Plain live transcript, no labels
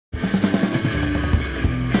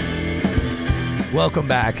Welcome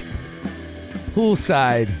back.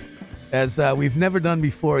 Poolside, as we've never done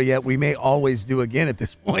before yet, we may always do again at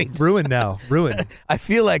this point. Ruined now. Ruined. I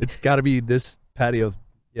feel like it's got to be this patio.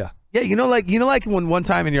 Yeah. Yeah, you know, like when one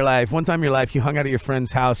time in your life, you hung out at your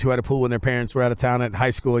friend's house who had a pool when their parents were out of town at high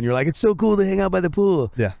school, and you're like, it's so cool to hang out by the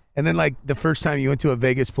pool. Yeah. And then like the first time you went to a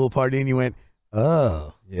Vegas pool party and you went,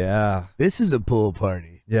 oh, yeah, this is a pool party.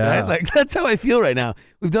 Yeah. Right? Like that's how I feel right now.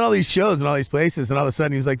 We've done all these shows and all these places, and all of a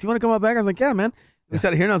sudden he was like, do you want to come out back? I was like, yeah, man. We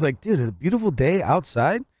sat here and I was like, dude, it's a beautiful day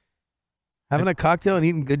outside, having a cocktail and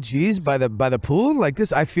eating good cheese by the pool like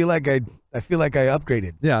this. I feel like I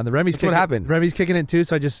upgraded. Yeah, and the Remy's what happened. Remy's kicking in too,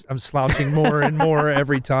 so I'm slouching more and more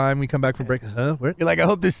every time we come back from break. Huh? Where? You're like, I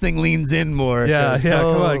hope this thing leans in more. Yeah, yeah.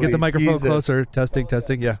 Come on, get the microphone Jesus. closer.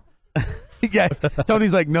 Testing. Yeah. Yeah.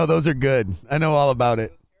 Tony's like, no, those are good. I know all about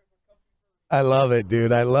it. I love it,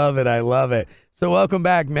 dude. I love it. So welcome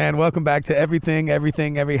back, man. Welcome back to everything,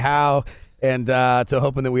 every how. And to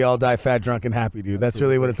hoping that we all die fat, drunk, and happy, dude. That's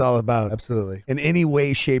really what it's all about. Absolutely. In any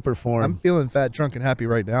way, shape, or form. I'm feeling fat, drunk, and happy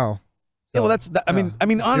right now. So, yeah, well, I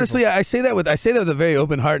mean, honestly, I say that with a very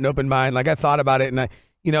open heart and open mind. Like I thought about it, and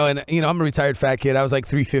I'm a retired fat kid. I was like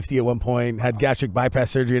 350 at one point, had gastric bypass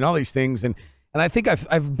surgery, and all these things, and I think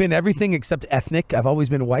I've been everything except ethnic. I've always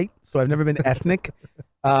been white, so I've never been ethnic.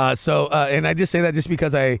 And I just say that just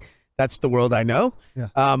because that's the world I know.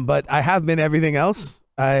 Yeah. But I have been everything else.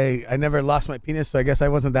 I never lost my penis, so I guess I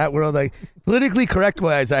wasn't that world. Politically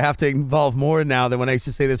correct-wise, I have to involve more now than when I used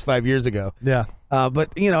to say this 5 years ago. Yeah.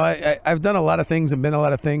 But, I've done a lot of things and been a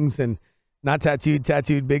lot of things and not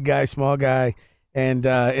tattooed, big guy, small guy. And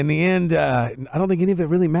in the end, I don't think any of it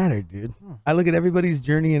really mattered, dude. I look at everybody's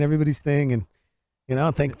journey and everybody's thing and,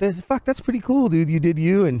 think, that's pretty cool, dude. You did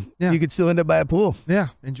you, and you could still end up by a pool. Yeah,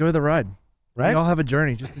 enjoy the ride. Right? We all have a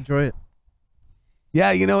journey. Just enjoy it.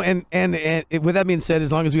 Yeah, and with that being said,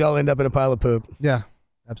 as long as we all end up in a pile of poop. Yeah,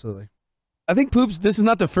 absolutely. I think this is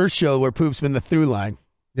not the first show where poop's been the through line.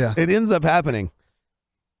 Yeah. It ends up happening.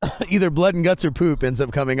 Either blood and guts or poop ends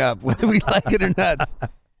up coming up, whether we like it or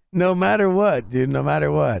not. No matter what, dude, no matter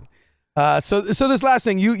what. So this last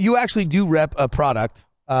thing, you actually do rep a product.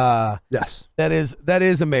 Yes. That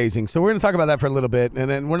is amazing. So we're going to talk about that for a little bit, and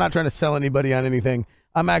then we're not trying to sell anybody on anything.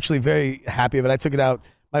 I'm actually very happy of it. I took it out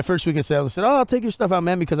my first week of sales. I said, I'll take your stuff out,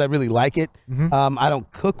 man, because I really like it. Mm-hmm. I don't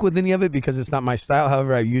cook with any of it because it's not my style.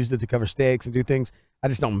 However, I've used it to cover steaks and do things. I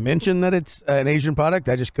just don't mention that it's an Asian product.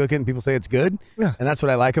 I just cook it and people say it's good. Yeah. And that's what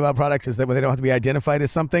I like about products is that when they don't have to be identified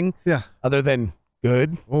as something other than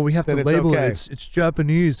good. Well, we have to label okay. it. It's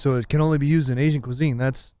Japanese, so it can only be used in Asian cuisine.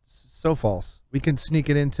 That's so false. We can sneak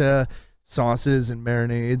it into sauces and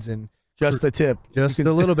marinades and just a tip. Just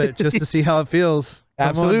a little bit, just to see how it feels.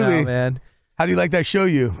 Absolutely. Come on now, man. How do you like that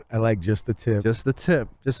shoyu? I like just the tip. Just the tip.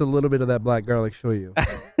 Just a little bit of that black garlic shoyu.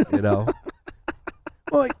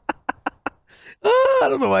 Well, I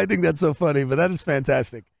don't know why I think that's so funny, but that is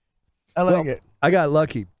fantastic. I like it. I got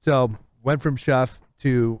lucky. So went from chef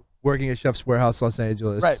to working at Chef's Warehouse, Los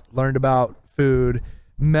Angeles. Right. Learned about food.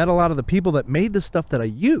 Met a lot of the people that made the stuff that I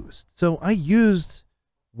used. So I used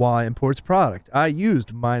Y Imports product. I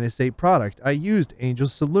used -8 product. I used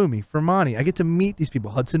Angel's Salumi, Fermani. I get to meet these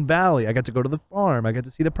people. Hudson Valley. I got to go to the farm. I got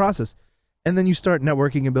to see the process. And then you start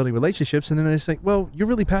networking and building relationships. And then they say, well, you're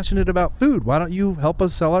really passionate about food. Why don't you help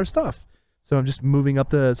us sell our stuff? So I'm just moving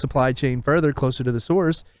up the supply chain further, closer to the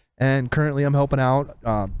source. And currently I'm helping out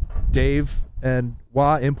Dave and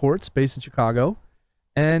Y Imports based in Chicago.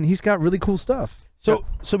 And he's got really cool stuff. So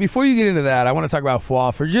before you get into that, I want to talk about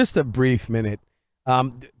foie for just a brief minute. Are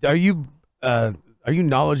you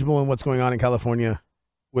knowledgeable in what's going on in California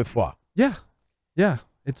with foie? Yeah.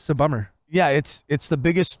 It's a bummer. Yeah, it's the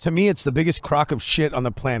biggest, to me, it's the biggest crock of shit on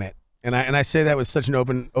the planet. And I say that with such an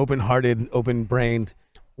open-hearted, open-brained,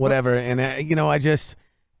 whatever. And I just,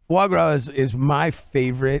 foie gras is my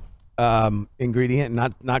favorite ingredient,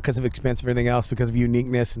 not because of expense or anything else, because of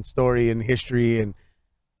uniqueness and story and history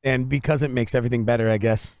and because it makes everything better, I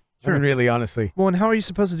guess. Sure. I mean, really, honestly. Well, and how are you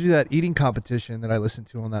supposed to do that eating competition that I listened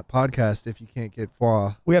to on that podcast if you can't get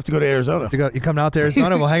foie? We have to go to Arizona. You come out to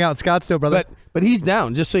Arizona, we'll hang out in Scottsdale, brother. But he's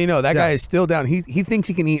down, just so you know. That guy is still down. He thinks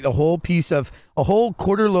he can eat a whole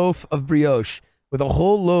quarter loaf of brioche with a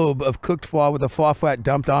whole lobe of cooked foie with a foie flat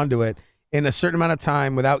dumped onto it in a certain amount of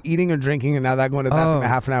time without eating or drinking, and now that going to the bathroom a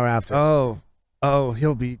half an hour after. Oh,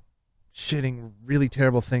 he'll be shitting really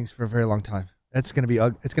terrible things for a very long time. It's gonna be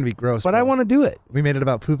gross. But I want to do it. We made it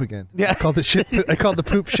about poop again. Yeah, I called the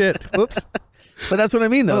poop shit. Whoops. But that's what I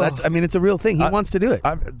mean, though. I mean, it's a real thing. He wants to do it.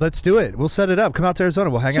 Let's do it. We'll set it up. Come out to Arizona.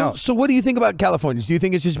 We'll hang out. So what do you think about Californians? Do you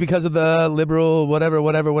think it's just because of the liberal whatever?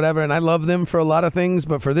 And I love them for a lot of things,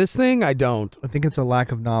 but for this thing, I don't. I think it's a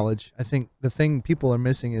lack of knowledge. I think the thing people are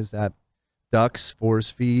missing is that ducks force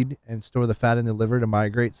feed and store the fat in the liver to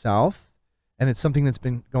migrate south, and it's something that's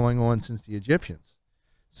been going on since the Egyptians.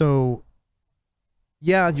 So,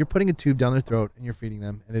 yeah, you're putting a tube down their throat and you're feeding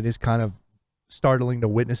them, and it is kind of startling to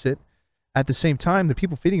witness it. At the same time, the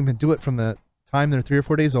people feeding them do it from the time they're 3 or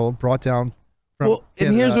 4 days old, brought down from Well,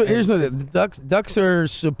 and Canada, here's what it is. Ducks are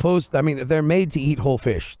supposed, I mean, they're made to eat whole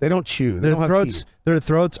fish. They don't chew. They don't have teeth. Their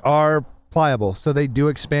throats are pliable, so they do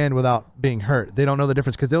expand without being hurt. They don't know the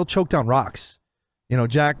difference because they'll choke down rocks. You know,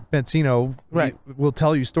 Jack Benzino will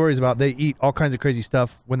tell you stories about they eat all kinds of crazy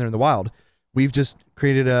stuff when they're in the wild. We've just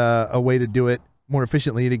created a way to do it more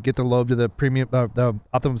efficiently to get the lobe to the premium, the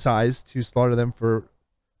optimum size to slaughter them for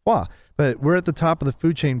foie. But we're at the top of the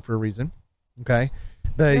food chain for a reason. Okay,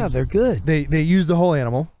 yeah, they're good. They use the whole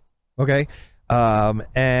animal. Okay,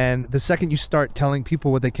 and the second you start telling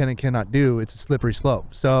people what they can and cannot do, it's a slippery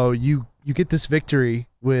slope. So you get this victory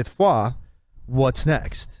with foie. What's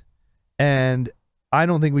next? And I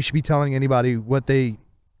don't think we should be telling anybody what they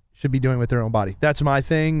should be doing with their own body. That's my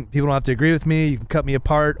thing. People don't have to agree with me. You can cut me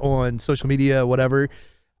apart on social media, whatever.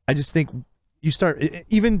 I just think you start,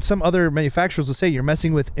 even some other manufacturers will say you're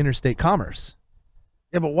messing with interstate commerce.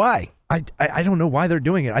 Yeah, but why? I don't know why they're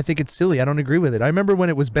doing it. I think it's silly. I don't agree with it. I remember when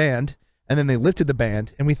it was banned, and then they lifted the ban,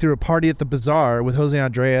 and we threw a party at the Bazaar with Jose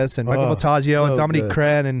Andres and Michael Voltaggio and Dominique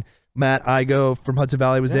Crenn and Matt Igo from Hudson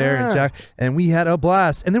Valley was there, and Jack, and we had a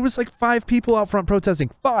blast. And there was like 5 people out front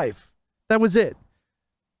protesting. 5. That was it.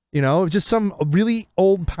 You know, just some really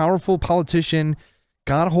old, powerful politician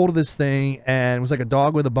got a hold of this thing and was like a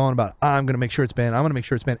dog with a bone about, I'm going to make sure it's banned. I'm going to make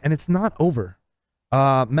sure it's banned. And it's not over.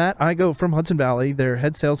 Matt Igo from Hudson Valley, their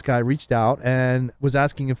head sales guy, reached out and was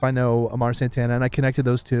asking if I know Amar Santana, and I connected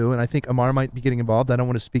those two, and I think Amar might be getting involved. I don't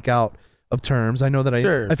want to speak out of terms. I know that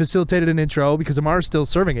I facilitated an intro because Amar's still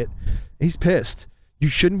serving it. He's pissed. You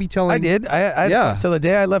shouldn't be telling. I did. Till the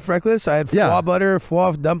day I left Reckless, I had foie butter,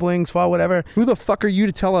 foie dumplings, foie whatever. Who the fuck are you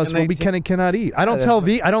to tell us what we can and cannot eat? I don't tell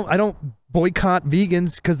I don't boycott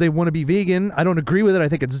vegans because they want to be vegan. I don't agree with it. I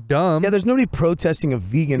think it's dumb. Yeah, there's nobody protesting a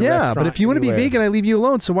vegan restaurant. But if you want to be vegan, I leave you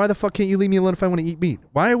alone. So why the fuck can't you leave me alone if I want to eat meat?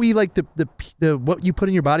 Why are we like the what you put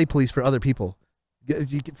in your body police for other people?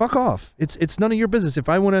 Fuck off. It's none of your business. If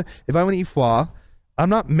I want to eat foie, I'm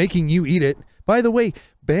not making you eat it. By the way,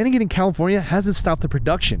 banning it in California hasn't stopped the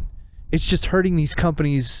production. It's just hurting these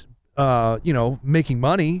companies, making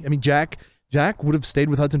money. I mean, Jack would have stayed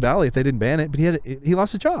with Hudson Valley if they didn't ban it, but he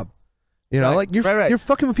lost his job. You know, like you're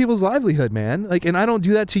fucking with people's livelihood, man. Like, and I don't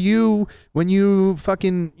do that to you when you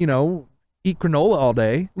fucking, eat granola all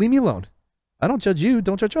day. Leave me alone. I don't judge you.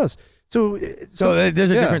 Don't judge us. So there's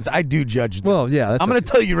a difference. I do judge them. Well, yeah. I'm going to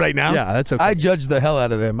tell you right now. Yeah, that's okay. I judge the hell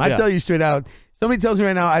out of them. I tell you straight out. Somebody tells me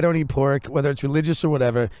right now I don't eat pork, whether it's religious or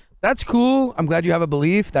whatever. That's cool. I'm glad you have a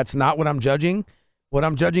belief. That's not what I'm judging. What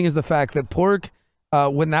I'm judging is the fact that pork,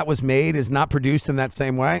 when that was made, is not produced in that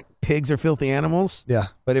same way. Pigs are filthy animals. Yeah.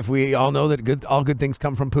 But if we all know that all good things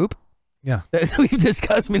come from poop, as we've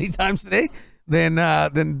discussed many times today, then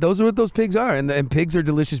those are what those pigs are. And pigs are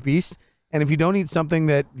delicious beasts. And if you don't eat something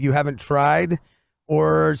that you haven't tried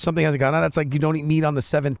or something hasn't gone on, that's like you don't eat meat on the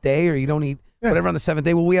 7th day or you don't eat whatever on the 7th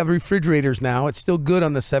day. Well, we have refrigerators now. It's still good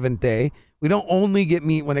on the 7th day. We don't only get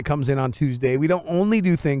meat when it comes in on Tuesday. We don't only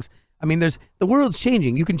do things. I mean, the world's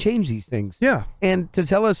changing. You can change these things. Yeah. And to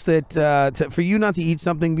tell us that for you not to eat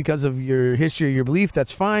something because of your history or your belief,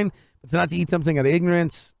 that's fine. But to not to eat something out of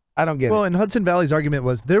ignorance, I don't get it. Well, and Hudson Valley's argument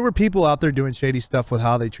was there were people out there doing shady stuff with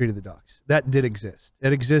how they treated the ducks. That did exist.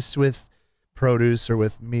 It exists with produce or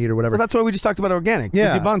with meat or whatever. Well, that's why we just talked about organic.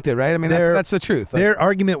 Yeah. We debunked it, right? I mean, that's the truth. Their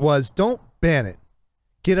argument was don't ban it.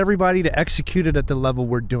 Get everybody to execute it at the level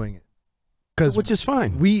we're doing it. Which is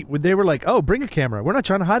fine. They were like, oh, bring a camera. We're not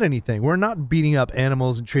trying to hide anything. We're not beating up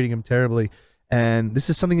animals and treating them terribly. And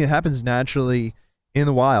this is something that happens naturally in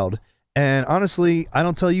the wild. And honestly, I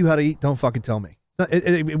don't tell you how to eat. Don't fucking tell me.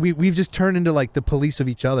 We've just turned into like the police of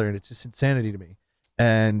each other, and it's just insanity to me.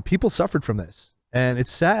 And people suffered from this. And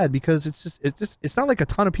it's sad because it's not like a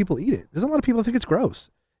ton of people eat it. There's a lot of people that think it's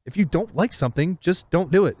gross. If you don't like something, just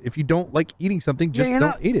don't do it. If you don't like eating something, just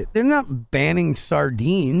don't eat it. They're not banning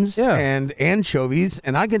sardines and anchovies,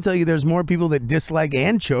 and I can tell you there's more people that dislike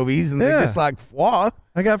anchovies than they dislike foie.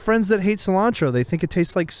 I got friends that hate cilantro. They think it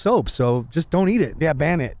tastes like soap, so just don't eat it. Yeah,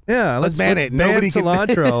 ban it. Yeah, let's ban it. Ban Nobody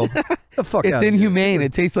cilantro. The fuck it's out inhumane.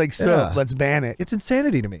 It tastes like soap. Yeah. Let's ban it. It's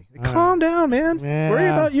insanity to me. Calm down, man. Worry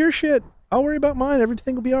about your shit. I'll worry about mine.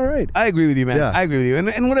 Everything will be all right. I agree with you, man. Yeah. I agree with you.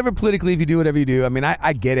 And whatever politically, if you do whatever you do, I mean,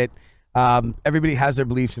 I get it. Everybody has their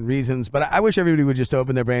beliefs and reasons, but I wish everybody would just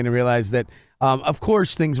open their brain and realize that, of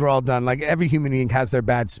course, things were all done. Like every human being has their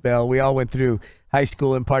bad spell. We all went through high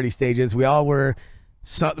school and party stages. We all were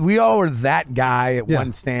that guy at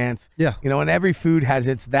one stance. Yeah. You know, and every food has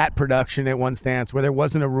its that production at one stance where there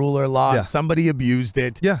wasn't a rule or law. Yeah. Somebody abused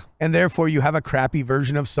it. Yeah. And therefore you have a crappy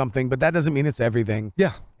version of something, but that doesn't mean it's everything.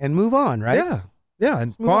 Yeah. And move on, right? Yeah. Yeah.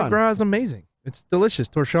 And Move foie on. gras is amazing. It's delicious.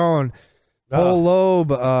 Torchon, whole lobe,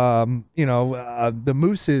 the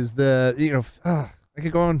mousses, I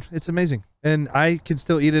could go on. It's amazing. And I can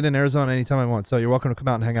still eat it in Arizona anytime I want. So you're welcome to come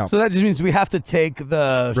out and hang out. So that just means we have to take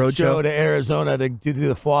the Road show to Arizona to do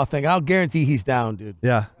the foie thing. I'll guarantee he's down, dude.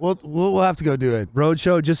 Yeah. We'll have to go do it.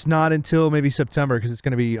 Roadshow, just not until maybe September because it's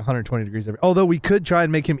going to be 120 degrees. Although we could try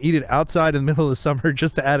and make him eat it outside in the middle of the summer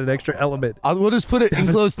just to add an extra element. We'll just put an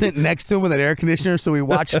enclosed tent next to him with an air conditioner so we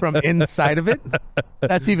watch from inside of it.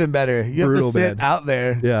 That's even better. You Brutal, have to sit man. out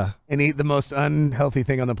there Yeah. and eat the most unhealthy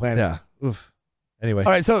thing on the planet. Yeah. Oof. Anyway.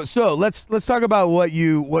 All right, so let's talk about what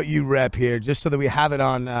you rep here, just so that we have it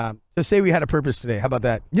on. To say we had a purpose today. How about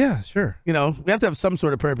that? Yeah, sure. You know, we have to have some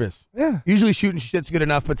sort of purpose. Yeah. Usually shooting shit's good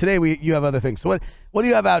enough, but today you have other things. So what do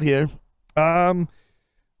you have out here?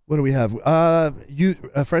 What do we have?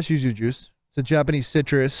 Fresh yuzu juice. It's a Japanese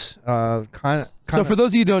citrus. Kind of. So for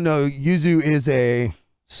those of you who don't know, yuzu is a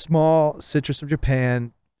small citrus from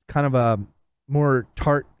Japan, kind of a more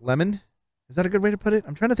tart lemon. Is that a good way to put it?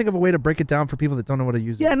 I'm trying to think of a way to break it down for people that don't know what to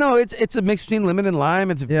use it. Yeah, no, it's a mix between lemon and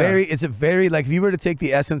lime. It's a very like if you were to take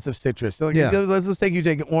the essence of citrus. So like, let's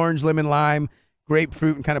take orange, lemon, lime,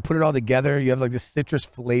 grapefruit, and kind of put it all together. You have like this citrus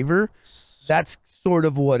flavor. That's sort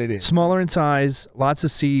of what it is. Smaller in size, lots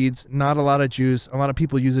of seeds, not a lot of juice. A lot of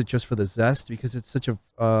people use it just for the zest because it's such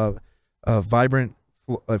a vibrant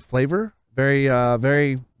flavor. Very,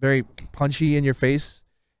 very punchy in your face.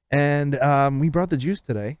 And we brought the juice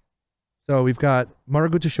today. So we've got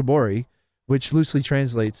Maraguta Shibori, which loosely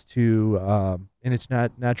translates to in its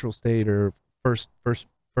natural state or first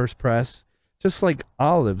press. Just like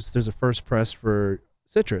olives, there's a first press for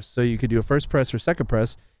citrus. So you could do a first press or second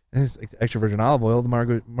press, and it's like extra virgin olive oil. The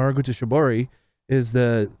Maraguta Shibori is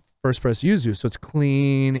the first press yuzu, so it's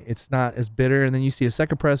clean, it's not as bitter. And then you see a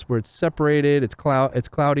second press where it's separated, it's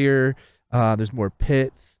cloudier, there's more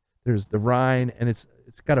pith, there's the rind, and it's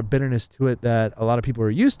got a bitterness to it that a lot of people are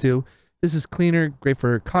used to. This is cleaner, great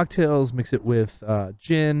for cocktails. Mix it with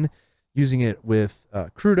gin, using it with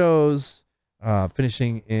crudos,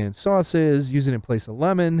 finishing in sauces, using it in place of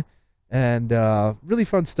lemon, and really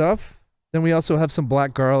fun stuff. Then we also have some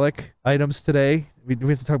black garlic items today. We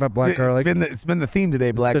have to talk about black garlic. It's been the theme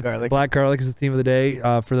today, black garlic. Black garlic is the theme of the day.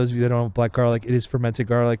 For those of you that don't know black garlic, it is fermented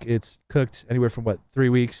garlic. It's cooked anywhere from, 3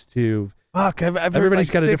 weeks to... Fuck, I've heard like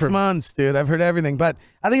 6 months, dude. I've heard everything, but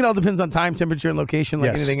I think it all depends on time, temperature, and location,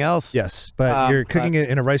 like anything else. Yes, but you're cooking it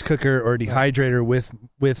in a rice cooker or a dehydrator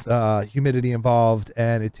with humidity involved,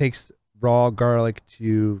 and it takes raw garlic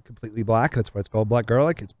to completely black. That's why it's called black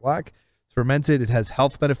garlic. It's black. It's fermented. It has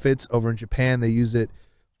health benefits. Over in Japan, they use it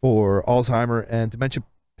for Alzheimer and dementia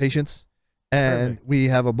patients. And we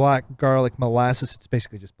have a black garlic molasses. It's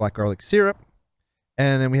basically just black garlic syrup.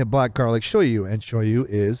 And then we have black garlic shoyu, and shoyu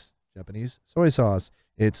is Japanese soy sauce.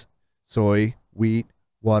 It's soy, wheat,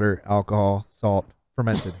 water, alcohol, salt,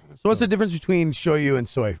 fermented. So what's the difference between shoyu and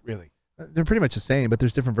soy, really? They're pretty much the same, but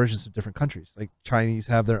there's different versions of different countries. Like Chinese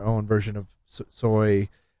have their own version of soy,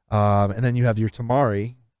 and then you have your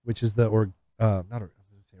tamari, which is the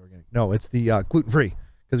it's the gluten-free,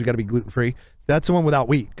 because we got to be gluten-free. That's the one without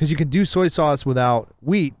wheat, because you can do soy sauce without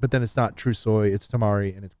wheat, but then it's not true soy. It's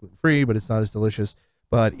tamari, and it's gluten-free, but it's not as delicious.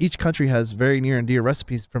 But each country has very near and dear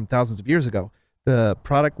recipes from thousands of years ago. The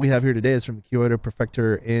product we have here today is from the Kyoto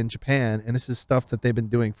Prefecture in Japan, and this is stuff that they've been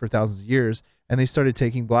doing for thousands of years. And they started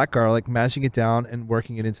taking black garlic, mashing it down, and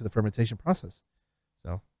working it into the fermentation process.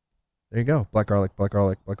 So there you go. Black garlic, black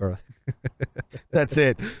garlic, black garlic. That's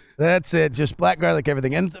it. That's it. Just black garlic,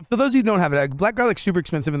 everything. And for those of you who don't have it, black garlic's super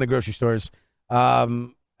expensive in the grocery stores.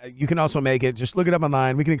 You can also make it. Just look it up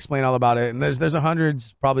online. We can explain all about it. And there's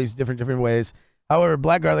hundreds, probably different ways. However,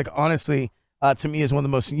 black garlic, honestly, to me, is one of the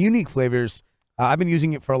most unique flavors. I've been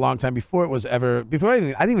using it for a long time before I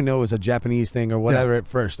didn't even know it was a Japanese thing or whatever at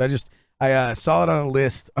first. I saw it on a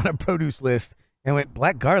list, on a produce list, and went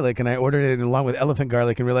black garlic, and I ordered it along with elephant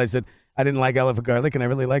garlic and realized that I didn't like elephant garlic and I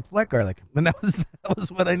really liked black garlic. And that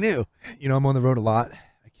was what I knew. You know, I'm on the road a lot.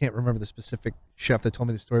 I can't remember the specific chef that told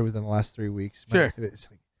me the story within the last 3 weeks. Sure.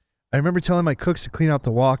 I remember telling my cooks to clean out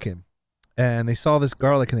the walk-in, and they saw this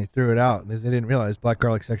garlic and they threw it out, and they didn't realize black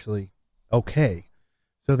garlic's actually okay.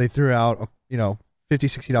 So they threw out, you know,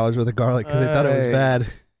 $50-$60 worth of garlic because they thought it was bad.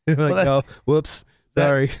 Like, no, whoops,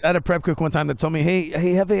 sorry. I had a prep cook one time that told me, hey,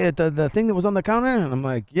 Hefe, the thing that was on the counter? And I'm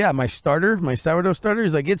like, yeah, my starter, my sourdough starter.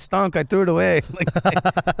 He's like, it stunk. I threw it away. Like,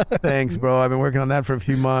 thanks, bro. I've been working on that for a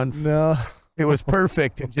few months. No. It was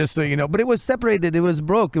perfect, just so you know. But it was separated. It was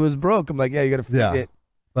broke. I'm like, yeah, you got to feed it.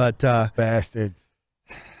 But bastards.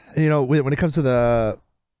 You know, when it comes to the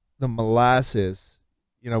molasses,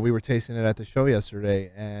 you know, we were tasting it at the show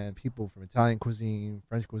yesterday, and people from Italian cuisine,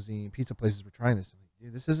 French cuisine, pizza places were trying this.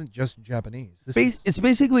 Dude, this isn't just Japanese. It's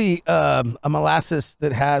basically a molasses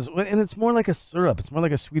that has, and it's more like a syrup. It's more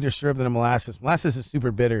like a sweeter syrup than a molasses. Molasses is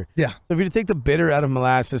super bitter. Yeah. So if you take the bitter out of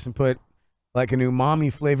molasses and put like an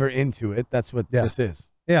umami flavor into it, that's what this is.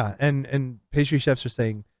 Yeah, and pastry chefs are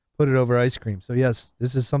saying put it over ice cream. So yes,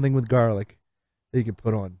 this is something with garlic that you could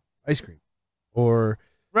put on ice cream, or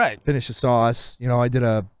finish a sauce. You know, I did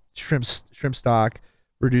a shrimp stock,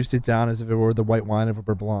 reduced it down as if it were the white wine of a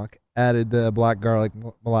Beurre Blanc, added the black garlic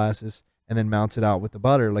molasses, and then mounted out with the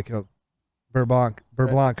butter like a Beurre Blanc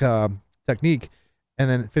technique, and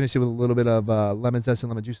then finish it with a little bit of lemon zest and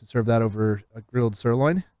lemon juice and serve that over a grilled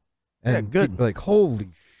sirloin. And good. Like, holy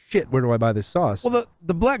shit, where do I buy this sauce? Well,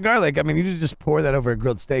 the black garlic, I mean, you just pour that over a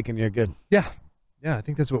grilled steak and you're good. Yeah. I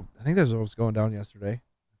think that's what was going down yesterday.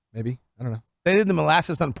 Maybe. I don't know. They did the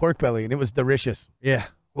molasses on pork belly and it was delicious. Yeah.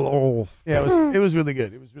 Oh. Yeah, it was really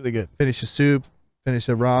good. It was really good. Finish a soup, finish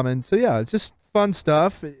a ramen. So yeah, it's just fun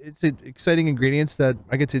stuff. It's exciting ingredients that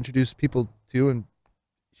I get to introduce people to, and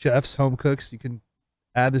chefs, home cooks, you can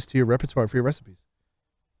add this to your repertoire for your recipes.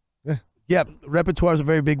 Yeah, repertoire is a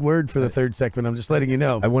very big word for the third segment. I'm just letting you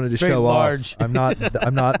know. I wanted to show off. I'm not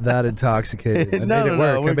that intoxicated. I made it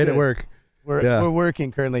work. I made it work. We're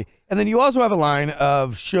working currently. And then you also have a line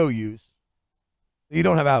of shoyus that you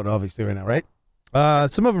don't have out, obviously, right now, right?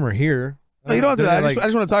 Some of them are here. No, you don't have to. I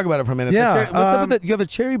just want to talk about it for a minute. Yeah. What's up with that? You have a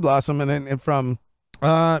cherry blossom and from...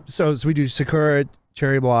 So we do Sakura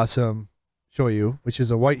cherry blossom shoyu, which is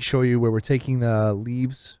a white shoyu where we're taking the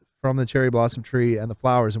leaves from the cherry blossom tree and the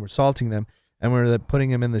flowers, and we're salting them, and we're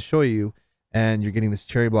putting them in the shoyu, and you're getting this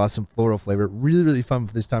cherry blossom floral flavor. Really, really fun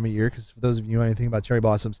for this time of year, because for those of you who know anything about cherry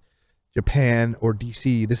blossoms, Japan or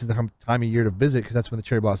DC, this is the time of year to visit, because that's when the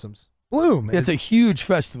cherry blossoms bloom. It's a huge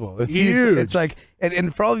festival. It's huge. It's like,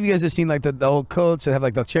 and for all of you guys that have seen like the old coats that have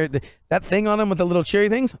like the cherry, that thing on them with the little cherry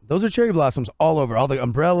things, those are cherry blossoms all over, all the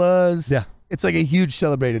umbrellas. Yeah. It's like a huge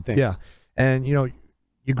celebrated thing. Yeah. And you know,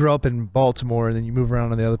 you grow up in Baltimore and then you move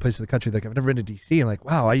around in the other places of the country. Like, I've never been to DC. I'm like,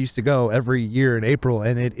 wow, I used to go every year in April,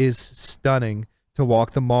 and it is stunning to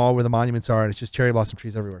walk the mall where the monuments are, and it's just cherry blossom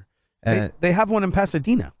trees everywhere. And they have one in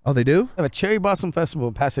Pasadena. Oh, they do? They have a cherry blossom festival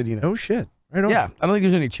in Pasadena. Oh, shit. Right on. Yeah, I don't think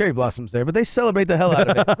there's any cherry blossoms there, but they celebrate the hell out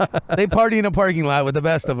of it. They party in a parking lot with the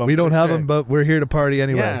best of them. We don't have them, but we're here to party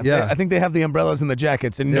anyway. Yeah. I think they have the umbrellas and the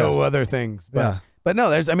jackets and no other things. But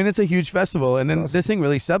no, I mean, it's a huge festival, and then this thing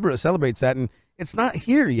really celebrates that, and it's not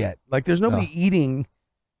here yet. Like, there's nobody eating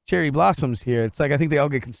cherry blossoms here. It's like, I think they all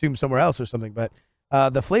get consumed somewhere else or something, but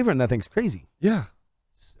the flavor in that thing's crazy. Yeah,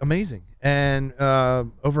 it's amazing. And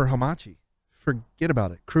over hamachi, forget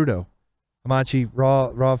about it. Crudo. Hamachi,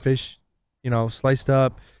 raw fish, you know, sliced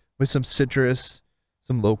up with some citrus,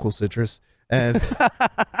 some local citrus. And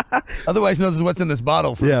otherwise known as what's in this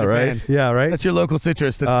bottle from Japan. Right. Yeah, right. That's your local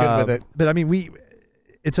citrus that's good with it. But I mean,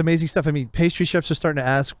 it's amazing stuff. I mean, pastry chefs are starting to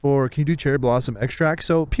ask for, can you do cherry blossom extract?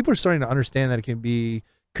 So people are starting to understand that it can be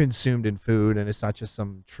consumed in food, and it's not just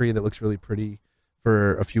some tree that looks really pretty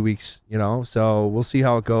for a few weeks, you know? So we'll see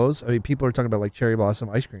how it goes. I mean, people are talking about like cherry blossom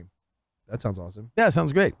ice cream. That sounds awesome. Yeah,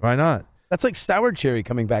 sounds great. Why not? That's like sour cherry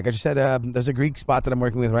coming back. I just had, there's a Greek spot that I'm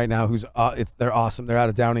working with right now who's, they're awesome. They're out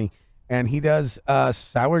of Downey. And he does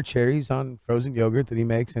sour cherries on frozen yogurt that he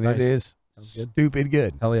makes, and it is stupid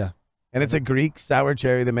good. Hell yeah. And it's a Greek sour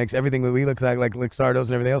cherry that makes everything that we look like Luxardos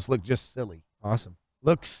and everything else, look just silly. Awesome.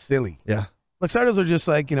 Looks silly. Yeah. Luxardos are just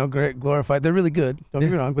like, you know, glorified. They're really good. Don't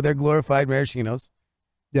get me wrong, but they're glorified maraschinos.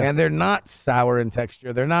 Yeah. And they're not sour in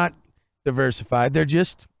texture. They're not diversified. They're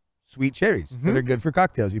just sweet cherries that are good for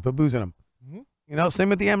cocktails. You put booze in them. You know, same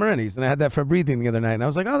with the Amarettis. And I had that for breathing the other night, and I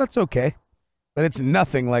was like, oh, that's okay. But it's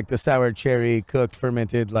nothing like the sour cherry cooked,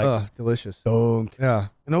 fermented, like delicious. Dunk. Yeah.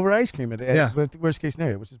 And over ice cream at worst case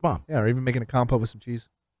scenario, which is bomb. Yeah, or even making a compote with some cheese.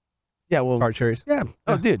 Yeah, well, hard cherries. Yeah.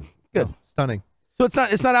 Oh, dude, good. Oh, stunning. So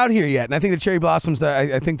it's not out here yet, and I think the cherry blossoms.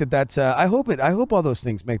 I think that's. I hope all those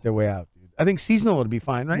things make their way out, dude. I think seasonal would be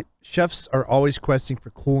fine, right? Chefs are always questing for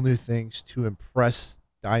cool new things to impress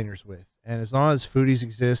diners with, and as long as foodies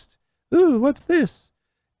exist, ooh, what's this?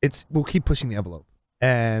 We'll keep pushing the envelope.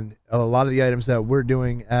 And a lot of the items that we're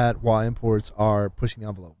doing at WA Imports are pushing the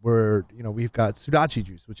envelope. We've got sudachi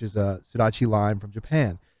juice, which is a sudachi lime from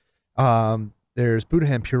Japan. There's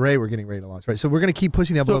Budahan puree we're getting ready to launch, right? So we're going to keep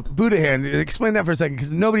pushing the envelope. So Budahan, explain that for a second,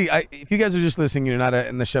 because if you guys are just listening, you're not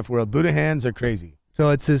in the chef world. Budahans are crazy. So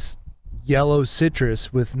it's this yellow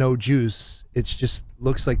citrus with no juice. It just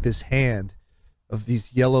looks like this hand of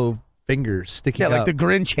these yellow fingers sticking up. Yeah, like up. the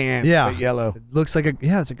Grinch hand. Yeah, but yellow. It looks like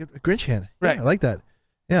it's a Grinch hand. Right. Yeah, I like that.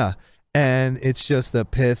 Yeah, and it's just the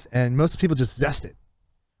pith, and most people just zest it.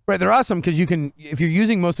 Right, they're awesome because if you're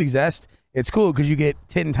using mostly zest, it's cool because you get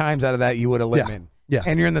 10 times out of that you would a lemon. Yeah.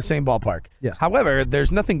 And you're in the same ballpark. Yeah. However,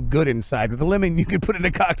 there's nothing good inside. With the lemon, you could put in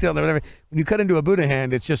a cocktail or whatever. When you cut into a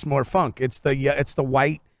Budahan, it's just more funk. It's the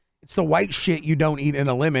white shit you don't eat in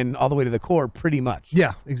a lemon all the way to the core, pretty much.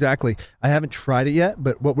 Yeah, exactly. I haven't tried it yet,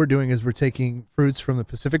 but what we're doing is we're taking fruits from the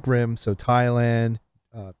Pacific Rim, so Thailand,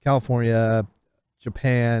 California,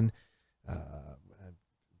 Japan,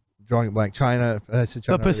 drawing a blank, China.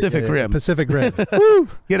 The Pacific Rim. Pacific Rim. Woo!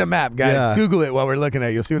 Get a map, guys. Yeah. Google it while we're looking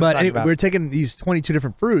at it. You'll see what I'm talking about. We're taking these 22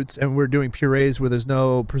 different fruits, and we're doing purees where there's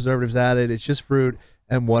no preservatives added. It's just fruit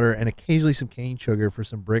and water, and occasionally some cane sugar for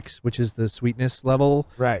some bricks, which is the sweetness level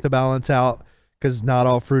to balance out. Because not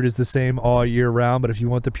all fruit is the same all year round, but if you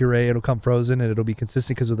want the puree, it'll come frozen and it'll be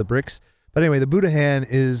consistent because of the bricks. But anyway, the Budahan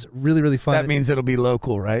is really, really fun. That means it'll be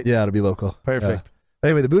local, right? Yeah, it'll be local. Perfect. Yeah.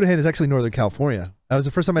 Anyway, the Budahan is actually Northern California. That was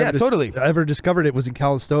the first time I ever discovered it was in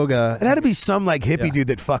Calistoga. It had to be some like hippie dude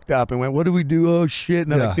that fucked up and went, what do we do? Oh shit.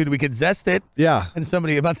 And I'm like, dude, we could zest it. Yeah. And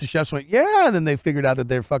a bunch of chefs went, yeah. And then they figured out that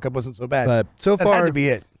their fuck up wasn't so bad. But so that far, had to be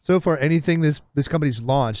it. So far, anything this company's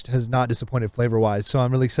launched has not disappointed flavor-wise. So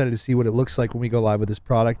I'm really excited to see what it looks like when we go live with this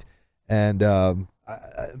product. And I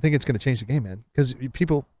think it's going to change the game, man. Because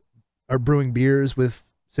people are brewing beers with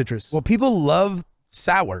citrus. Well, people love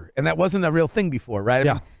sour, and that wasn't a real thing before, right?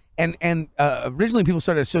 Yeah. And originally people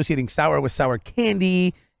started associating sour with sour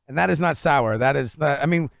candy, and that is not sour. That is not, I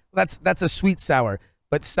mean, that's a sweet sour.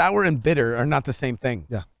 But sour and bitter are not the same thing.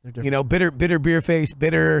 Yeah, they're different. You know, bitter beer face,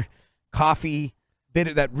 bitter coffee,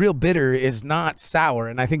 bitter. That real bitter is not sour,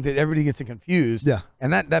 and I think that everybody gets it confused. Yeah.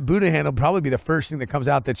 And that Budahan will probably be the first thing that comes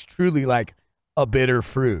out that's truly like a bitter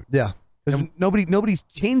fruit. Yeah. Because nobody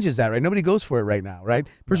changes that, right? Nobody goes for it right now, right?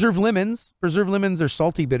 Preserved lemons are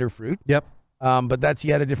salty, bitter fruit. Yep. But that's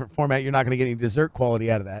yet a different format. You're not going to get any dessert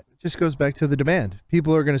quality out of that. It just goes back to the demand.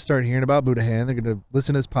 People are going to start hearing about Budahan. They're going to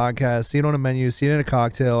listen to this podcast, see it on a menu, see it in a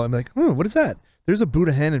cocktail, and be like, what is that? There's a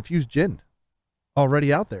Budahan infused gin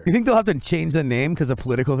already out there. You think they'll have to change the name because of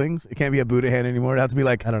political things? It can't be a Budahan anymore. It'll have to be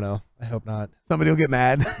like, I don't know. I hope not. Somebody will get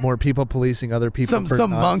mad. More people policing other people.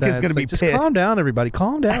 Some monk is going to be just pissed. Calm down, everybody.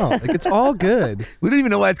 Calm down. Like, it's all good. We don't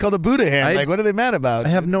even know why it's called a Budahan. Like, what are they mad about? I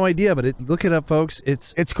have no idea, but look it up, folks.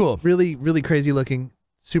 It's cool. Really, really crazy looking.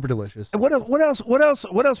 Super delicious. And what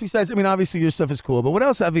else besides, I mean, obviously your stuff is cool, but what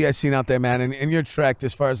else have you guys seen out there, man, in your trek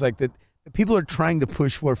as far as like the people are trying to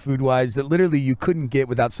push for food-wise that literally you couldn't get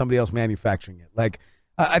without somebody else manufacturing it? Like,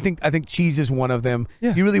 I think cheese is one of them.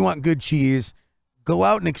 Yeah. You really want good cheese, go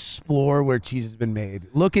out and explore where cheese has been made.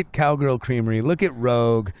 Look at Cowgirl Creamery. Look at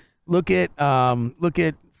Rogue. Look at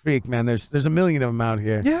Freak, man. There's a million of them out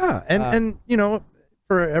here. Yeah, and you know,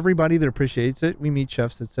 for everybody that appreciates it, we meet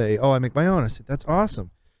chefs that say, "Oh, I make my own." I said, "That's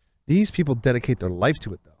awesome." These people dedicate their life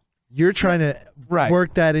to it, though. You're trying to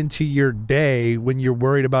work that into your day when you're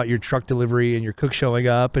worried about your truck delivery and your cook showing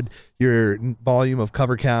up and your volume of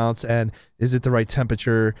cover counts and is it the right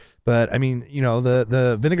temperature. But I mean, you know,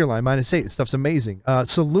 the vinegar line -8 stuff's amazing.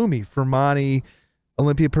 Salumi, Fermani,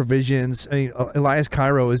 Olympia Provisions. I mean, Elias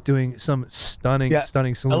Cairo is doing some stunning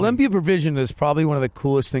salumi. Olympia Provision is probably one of the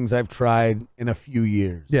coolest things I've tried in a few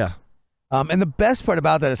years. Yeah. And the best part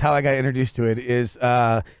about that is how I got introduced to it is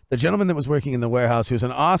the gentleman that was working in the warehouse, who was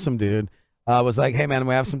an awesome dude, was like, hey, man,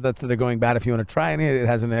 we have some that are going bad if you want to try it. It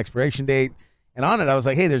has an expiration date. And on it, I was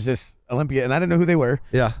like, hey, there's this Olympia, and I didn't know who they were.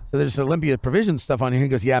 Yeah. So there's Olympia Provision stuff on here. He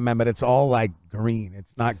goes, yeah, man, but it's all like green.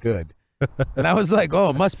 It's not good. And I was like,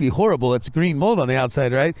 oh, it must be horrible. It's green mold on the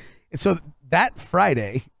outside, right? And so that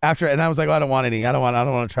Friday after, and I was like, oh, I don't want any. I don't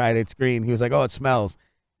want to try it. It's green. He was like, oh, it smells.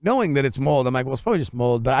 Knowing that it's mold, I'm like, well, it's probably just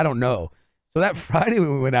mold, but I don't know. So that Friday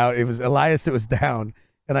when we went out, it was Elias that was down,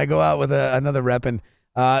 and I go out with another rep, and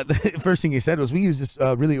the first thing he said was, we use this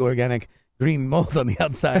really organic green mold on the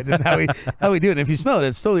outside, and how we do it. And if you smell it,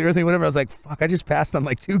 it's totally earthy, whatever. I was like, fuck, I just passed on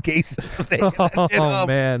like 2 cases of taking that shit home,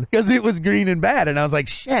 man, because it was green and bad, and I was like,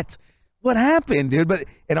 shit, what happened, dude?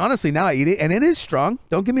 And honestly, now I eat it, and it is strong.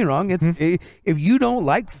 Don't get me wrong. It's if you don't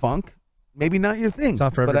like funk, maybe not your thing. It's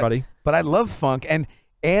not for everybody. But I love funk, and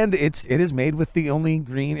it is made with the only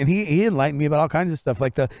green, and he enlightened me about all kinds of stuff,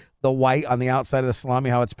 like the the white on the outside of the salami,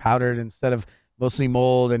 how it's powdered instead of mostly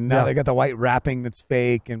mold, and now they got the white wrapping that's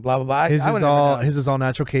fake and blah blah blah. His is all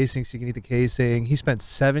natural casing, so you can eat the casing. He spent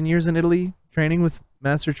 7 years in Italy training with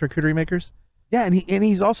master charcuterie makers. Yeah, and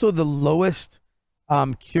he's also the lowest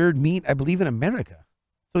cured meat, I believe, in America.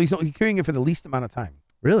 So he's curing it for the least amount of time.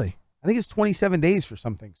 Really? I think it's 27 days for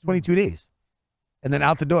something. It's 22 days. And then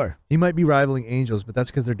out the door. He might be rivaling Angels, but that's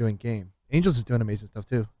because they're doing game. Angels is doing amazing stuff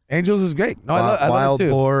too. Angels is great. No, I love wild it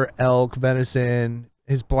too. boar, elk, venison.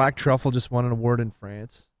 His black truffle just won an award in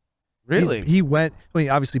France. Really? He went. I mean,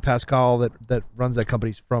 obviously Pascal that runs that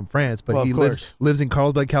company's from France, but he lives in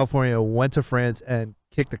Carlsbad, California. Went to France and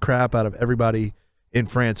kicked the crap out of everybody in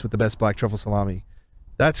France with the best black truffle salami.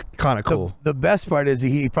 That's kind of cool. The best part is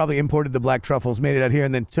he probably imported the black truffles, made it out here,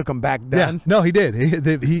 and then took them back down. Yeah, no, he did.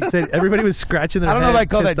 He said everybody was scratching their head. I don't know if I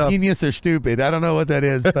call that genius or stupid. I don't know what that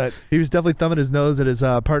is, but he was definitely thumbing his nose at his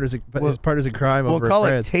partners in crime. We'll call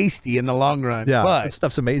it tasty in the long run. Yeah, but that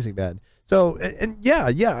stuff's amazing, man. So, and yeah,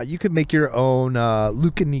 you could make your own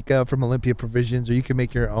Lucanica from Olympia Provisions, or you can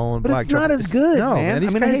make your own black truffle. But it's not as good, no, man. I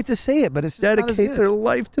mean, I hate to say it, but it's just dedicate their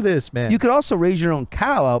life to this, man. You could also raise your own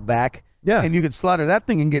cow out back. Yeah. And you could slaughter that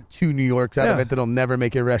thing and get 2 New Yorks out of it that'll never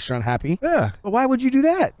make your restaurant happy. Yeah. But why would you do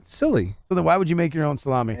that? It's silly. So then why would you make your own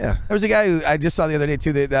salami? Yeah. There was a guy who I just saw the other day,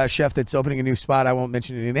 too, the chef that's opening a new spot. I won't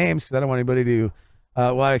mention any names because I don't want anybody to,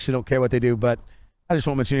 well, I actually don't care what they do, but I just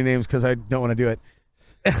won't mention any names because I don't want to do it.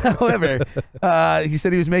 However, he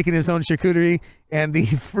said he was making his own charcuterie, and the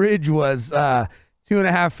fridge was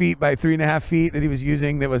 2.5 feet by 3.5 feet that he was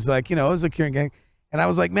using. That was like, it was a curing gang. And I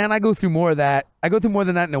was like, man, I go through more of that. I go through more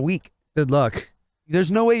than that in a week. Good luck.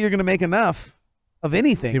 There's no way you're going to make enough of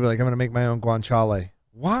anything. People are like, I'm going to make my own guanciale.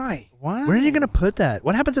 Why? Why? Where are you going to put that?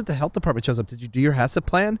 What happens if the health department shows up? Did you do your HACCP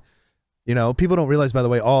plan? People don't realize, by the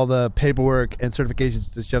way, all the paperwork and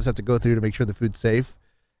certifications the chefs have to go through to make sure the food's safe.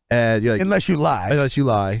 And you're like, unless you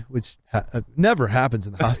lie, which never happens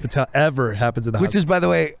in the hospital. Ever happens in the which hospital. is, by the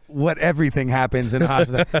way, what everything happens in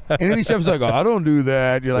hospital. And any chef's like, oh, I don't do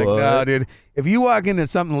that. You're like, no, dude. If you walk into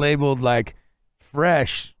something labeled like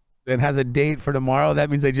fresh and has a date for tomorrow, that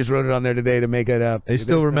means they just wrote it on there today to make it up. I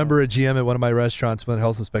still remember a GM at one of my restaurants when the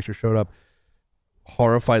health inspector showed up,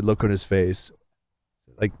 horrified look on his face,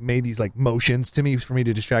 like made these like motions to me for me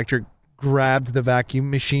to distract her, grabbed the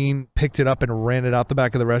vacuum machine, picked it up and ran it out the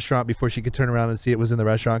back of the restaurant before she could turn around and see it was in the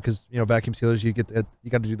restaurant, because vacuum sealers, you got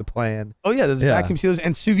to do the plan. Oh yeah, there's vacuum sealers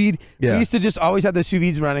and sous vide. Yeah. We used to just always have the sous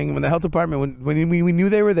vides running. When the health department, when we knew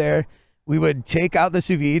they were there, we would take out the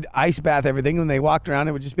sous vide, ice bath everything. When they walked around,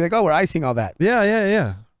 it would just be like, oh, we're icing all that.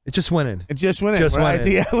 Yeah. It just went in. It just went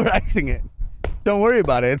in. Yeah, we're icing it. Don't worry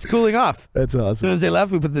about it. It's cooling off. That's awesome. As soon as they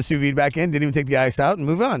left, we put the sous vide back in, didn't even take the ice out, and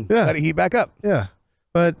move on. Yeah. Let it heat back up. Yeah.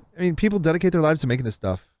 But, I mean, people dedicate their lives to making this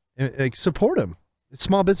stuff. Like, support them. It's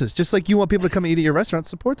small business. Just like you want people to come and eat at your restaurant,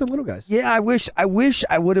 support the little guys. Yeah, I wish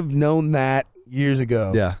I would have known that years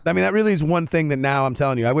ago. Yeah. I mean, that really is one thing that now I'm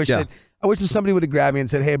telling you. I wish that somebody would have grabbed me and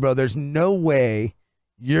said, hey, bro, there's no way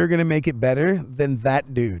you're going to make it better than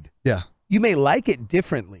that dude. Yeah. You may like it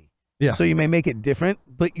differently. Yeah. So you may make it different,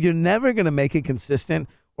 but you're never going to make it consistent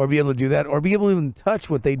or be able to do that or be able to even touch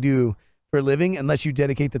what they do for a living unless you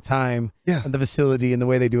dedicate the time and the facility and the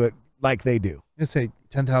way they do it like they do. I say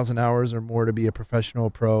 10,000 hours or more to be a professional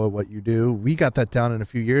pro at what you do. We got that down in a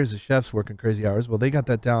few years as chefs working crazy hours. Well, they got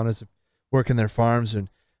that down as working their farms and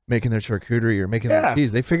making their charcuterie or making their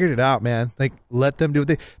cheese. They figured it out, man. Like, let them do what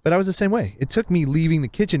they... But I was the same way. It took me leaving the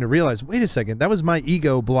kitchen to realize, wait a second, that was my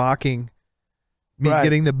ego blocking me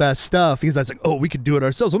getting the best stuff, because I was like, oh, we could do it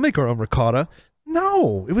ourselves. We'll make our own ricotta.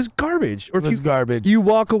 No, it was garbage. Or if garbage. You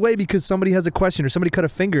walk away because somebody has a question or somebody cut a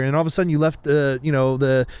finger, and all of a sudden you left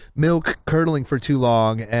the milk curdling for too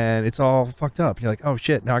long and it's all fucked up. You're like, oh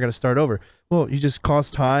shit, now I got to start over. Well, you just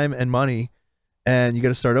cost time and money, and you got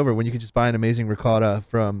to start over when you can just buy an amazing ricotta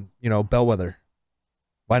from Bellwether.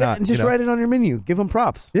 Why not? And just write it on your menu. Give them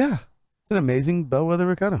props. Yeah, it's an amazing Bellwether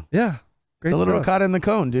ricotta. Yeah, great. The little stuff. ricotta in the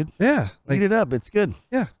cone, dude. Yeah, eat it up. It's good.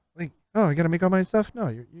 Yeah. Oh, I got to make all my stuff?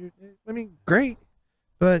 No, I mean, great.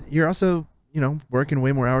 But you're also, working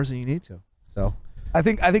way more hours than you need to. So I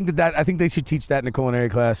think they should teach that in a culinary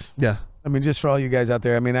class. Yeah. I mean, just for all you guys out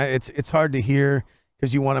there. I mean, it's hard to hear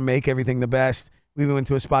because you want to make everything the best. We went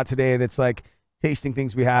to a spot today that's like tasting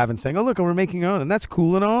things we have and saying, oh, look, we're making our own. And that's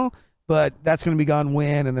cool and all, but that's going to be gone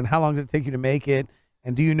when? And then how long did it take you to make it?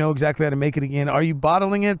 And do you know exactly how to make it again? Are you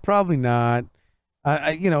bottling it? Probably not.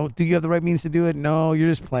 Do you have the right means to do it? No, you're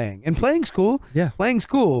just playing. And playing's cool. Yeah. Playing's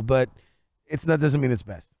cool, but that doesn't mean it's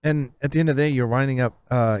best. And at the end of the day, you're winding up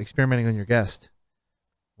experimenting on your guest.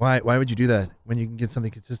 Why would you do that when you can get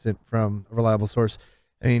something consistent from a reliable source?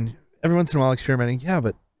 I mean, every once in a while experimenting, yeah,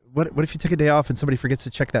 but what if you take a day off and somebody forgets to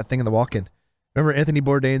check that thing in the walk-in? Remember Anthony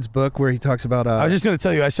Bourdain's book where he talks about... I was just going to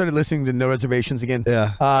tell you, I started listening to No Reservations again.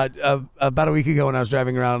 Yeah. About a week ago when I was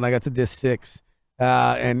driving around and I got to disc 6.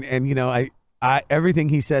 And you know, I everything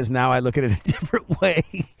he says now, I look at it a different way.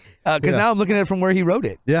 Because now I'm looking at it from where he wrote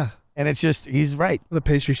it. Yeah. And it's just, he's right. The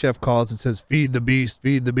pastry chef calls and says, feed the beast,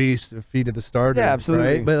 feed to the starter. Yeah, absolutely.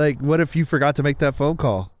 Right? But like, what if you forgot to make that phone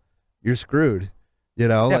call? You're screwed. You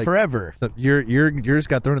know, yeah, like, forever. So yours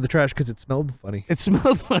got thrown in the trash because it smelled funny. It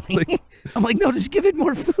smelled funny. Like, I'm like, no, just give it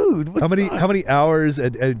more food. What's how many hours?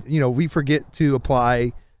 And you know, we forget to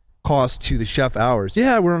apply cost to the chef hours.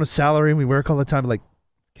 Yeah, we're on a salary and we work all the time. Like,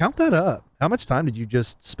 count that up. How much time did you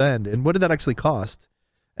just spend, and what did that actually cost?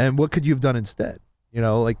 And what could you have done instead? You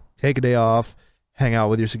know, like take a day off, hang out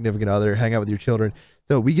with your significant other, hang out with your children.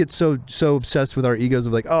 So we get so obsessed with our egos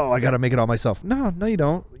of like, oh, I got to make it all myself. No, you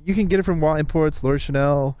don't. You can get it from Watt Imports, Laura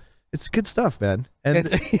Chanel. It's good stuff, man. And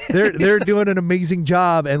they're doing an amazing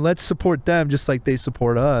job, and let's support them just like they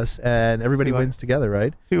support us, and everybody wins together,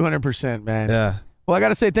 right? 200%, man. Yeah. Well, I got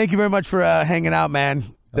to say thank you very much for hanging out,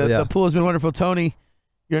 man. The pool has been wonderful. Tony,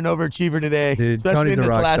 you're an overachiever today. Dude, especially Tony's in this a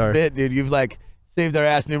rock last star. bit, dude. You've like saved our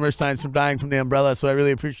ass numerous times from dying from the umbrella, so I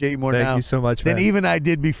really appreciate you more now. Thank you so much, man. Than even I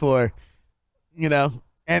did before. You know,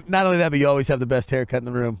 and not only that, but you always have the best haircut in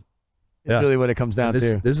the room. It's really what it comes down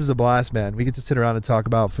to. This is a blast, man. We get to sit around and talk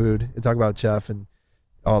about food and talk about chef and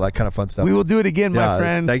all that kind of fun stuff. We will do it again, my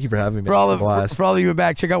friend. Thank you for having me. For all of you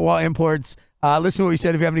back, check out Watt Imports. Listen to what we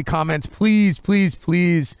said. If you have any comments, please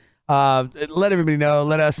let everybody know.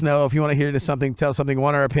 Let us know if you want to hear something, tell something,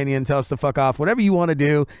 want our opinion, tell us to fuck off. Whatever you want to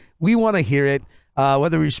do, we want to hear it.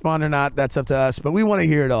 Whether we respond or not, that's up to us, but we want to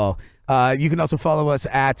hear it all. You can also follow us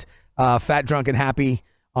at Fat Drunk and Happy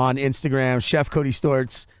on Instagram, Chef Cody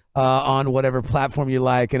Storts on whatever platform you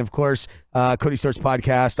like, and of course, Cody Storts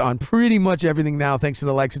Podcast on pretty much everything now, thanks to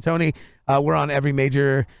the likes of Tony. We're on every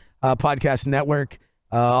major podcast network.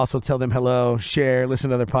 Also tell them hello, share, listen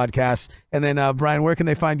to other podcasts. And then, Bryon, where can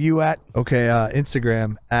they find you at? Okay,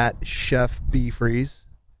 Instagram at Chef B Freeze.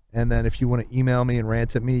 And then if you want to email me and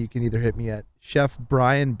rant at me, you can either hit me at Chef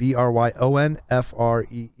Bryon, Bryon,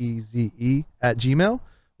 Freeze @gmail,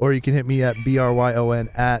 or you can hit me at Bryon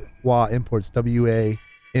at Wa Imports, WA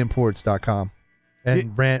Imports.com.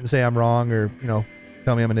 And rant and say I'm wrong, or, you know,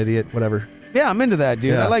 tell me I'm an idiot, whatever. Yeah, I'm into that,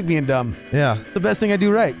 dude. I like being dumb. Yeah. It's the best thing I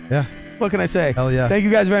do right. Yeah. What can I say? Hell yeah. Thank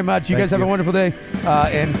you guys very much. You guys have a wonderful day.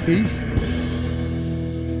 And peace.